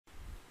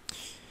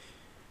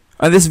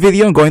On this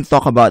video, I'm going to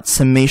talk about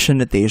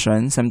summation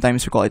notation.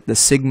 Sometimes we call it the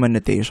sigma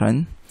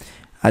notation.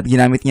 At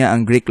ginamit niya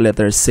ang Greek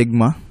letter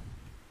sigma.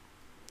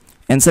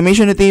 And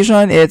summation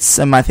notation,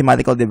 it's a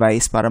mathematical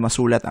device para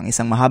masulat ang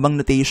isang mahabang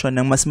notation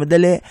ng mas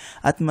madali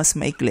at mas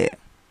maikli.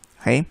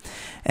 Okay?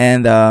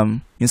 And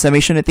yung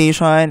summation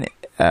notation,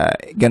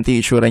 ganito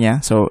yung itsura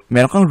niya. So,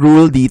 meron kang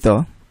rule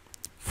dito.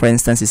 For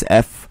instance, is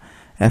f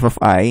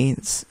of I.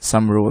 It's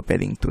some rule,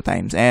 pwedeng 2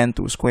 times n,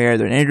 2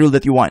 squared, or any rule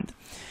that you want.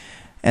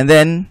 And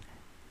then,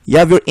 you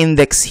have your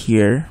index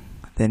here.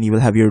 Then you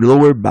will have your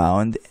lower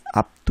bound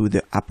up to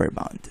the upper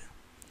bound.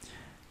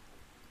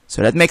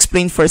 So let me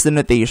explain first the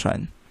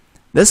notation.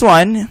 This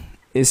one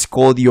is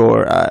called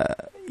your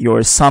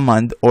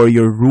summand or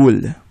your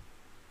rule.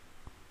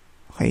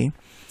 Okay,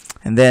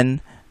 and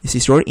then this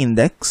is your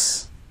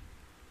index,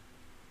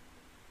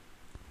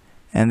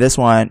 and this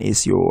one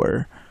is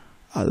your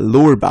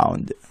lower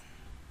bound,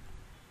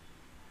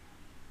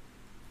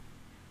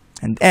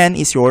 and n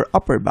is your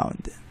upper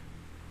bound.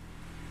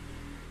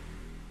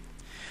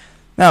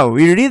 Now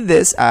we read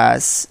this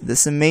as the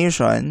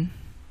summation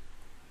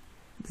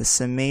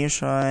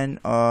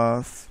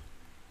of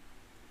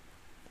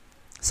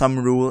some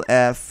rule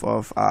f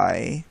of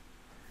I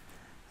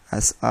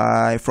as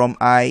I from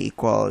I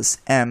equals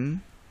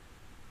m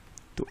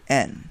to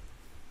n.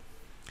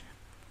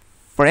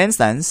 For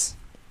instance,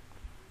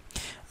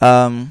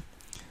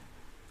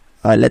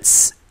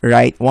 let's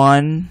write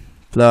 1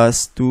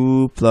 plus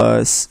 2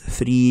 plus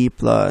 3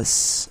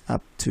 plus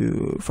up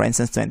to, for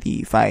instance,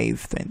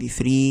 25,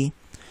 23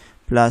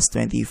 plus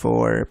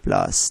 24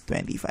 plus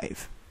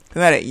 25.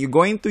 Kunwari, you're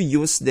going to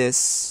use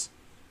this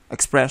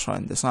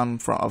expression, the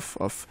sum of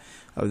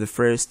the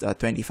first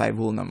 25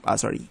 whole number,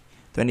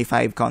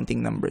 25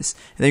 counting numbers.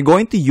 And you're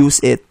going to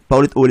use it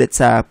paulit-ulit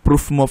sa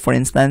proof mo, for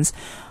instance.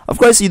 Of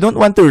course, you don't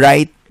want to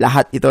write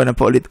lahat ito na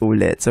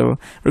paulit-ulit.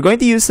 So, we're going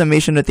to use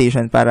summation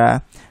notation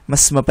para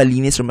mas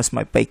mapalinis or mas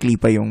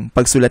mapaikli pa yung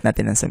pagsulat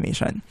natin ng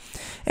summation.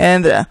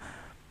 And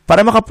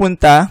para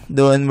makapunta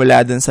doon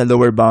mula doon sa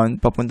lower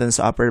bound, papunta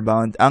sa upper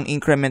bound, ang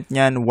increment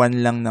niyan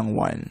 1 lang ng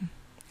 1.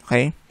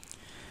 Okay?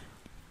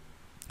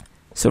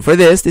 So, for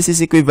this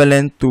is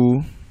equivalent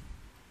to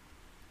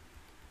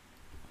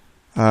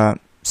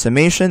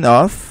summation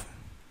of,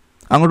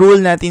 ang rule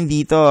natin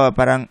dito,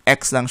 parang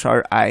x lang siya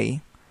or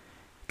I.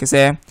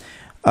 Kasi,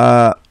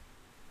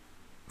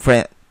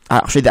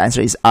 actually the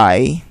answer is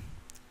I.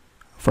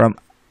 From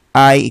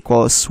I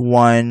equals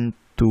 1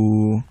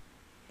 to,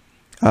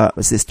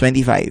 what's this,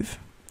 25.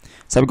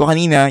 Sabi ko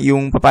kanina,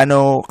 yung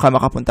paano ka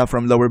makapunta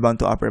from lower bound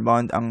to upper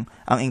bound, ang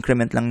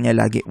increment lang niya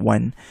lagi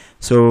 1.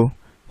 So,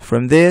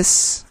 from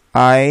this,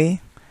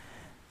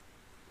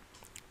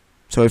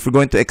 so if we're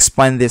going to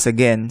expand this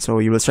again, so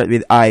you will start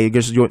with I,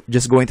 you're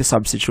just going to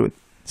substitute.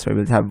 So we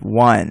will have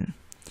 1.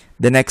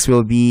 The next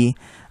will be,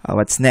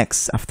 what's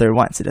next after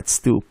 1? So that's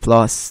 2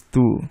 plus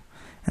 2.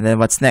 And then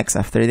what's next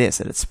after this?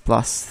 So that's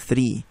plus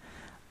 3.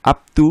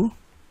 Up to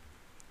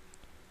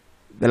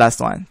the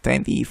last one,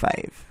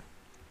 25.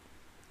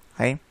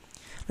 Okay?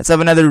 Let's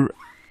have another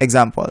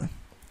example.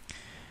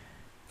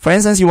 For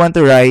instance, you want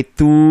to write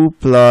 2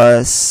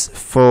 plus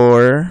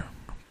 4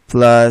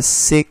 plus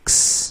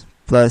 6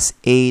 plus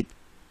 8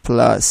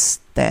 plus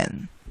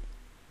 10.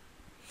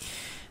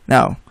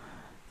 Now,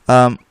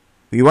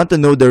 we want to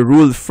know the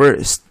rule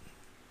first.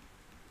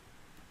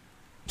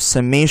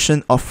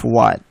 Summation of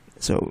what?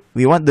 So,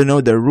 we want to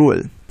know the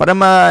rule. Para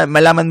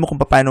malaman mo kung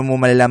paano mo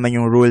malalaman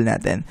yung rule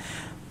natin.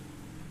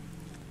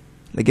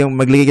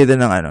 Maglagay ka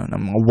ng mga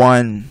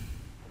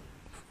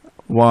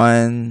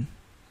 1,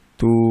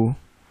 2,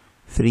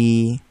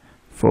 3,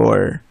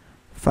 4,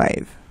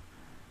 5.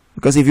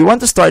 Because if you want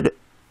to start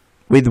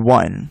with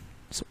 1,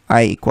 so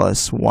I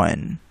equals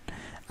 1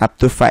 up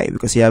to 5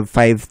 because you have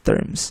 5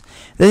 terms.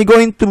 Then you're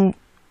going to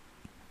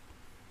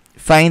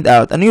find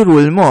out ano yung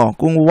rule mo.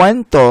 Kung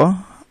 1 to,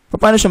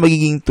 paano siya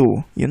magiging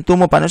 2? Yung 2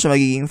 mo, paano siya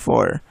magiging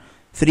 4?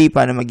 3,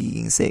 paano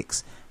magiging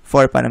 6?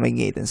 4, paano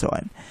magiging 8? And so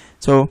on.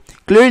 So,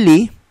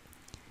 clearly,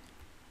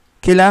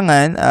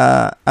 kailangan,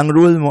 ang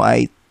rule mo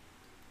ay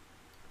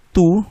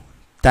 2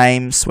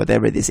 times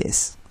whatever this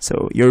is.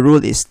 So, your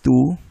rule is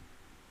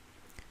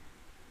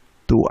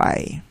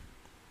 2I.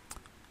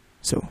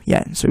 So,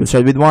 yeah. So, we'll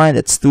start with 1.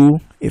 That's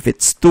 2. If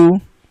it's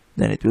 2,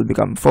 then it will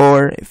become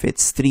 4. If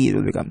it's 3, it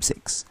will become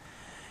 6.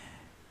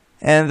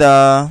 And,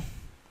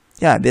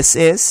 yeah, this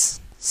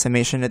is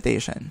summation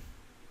notation.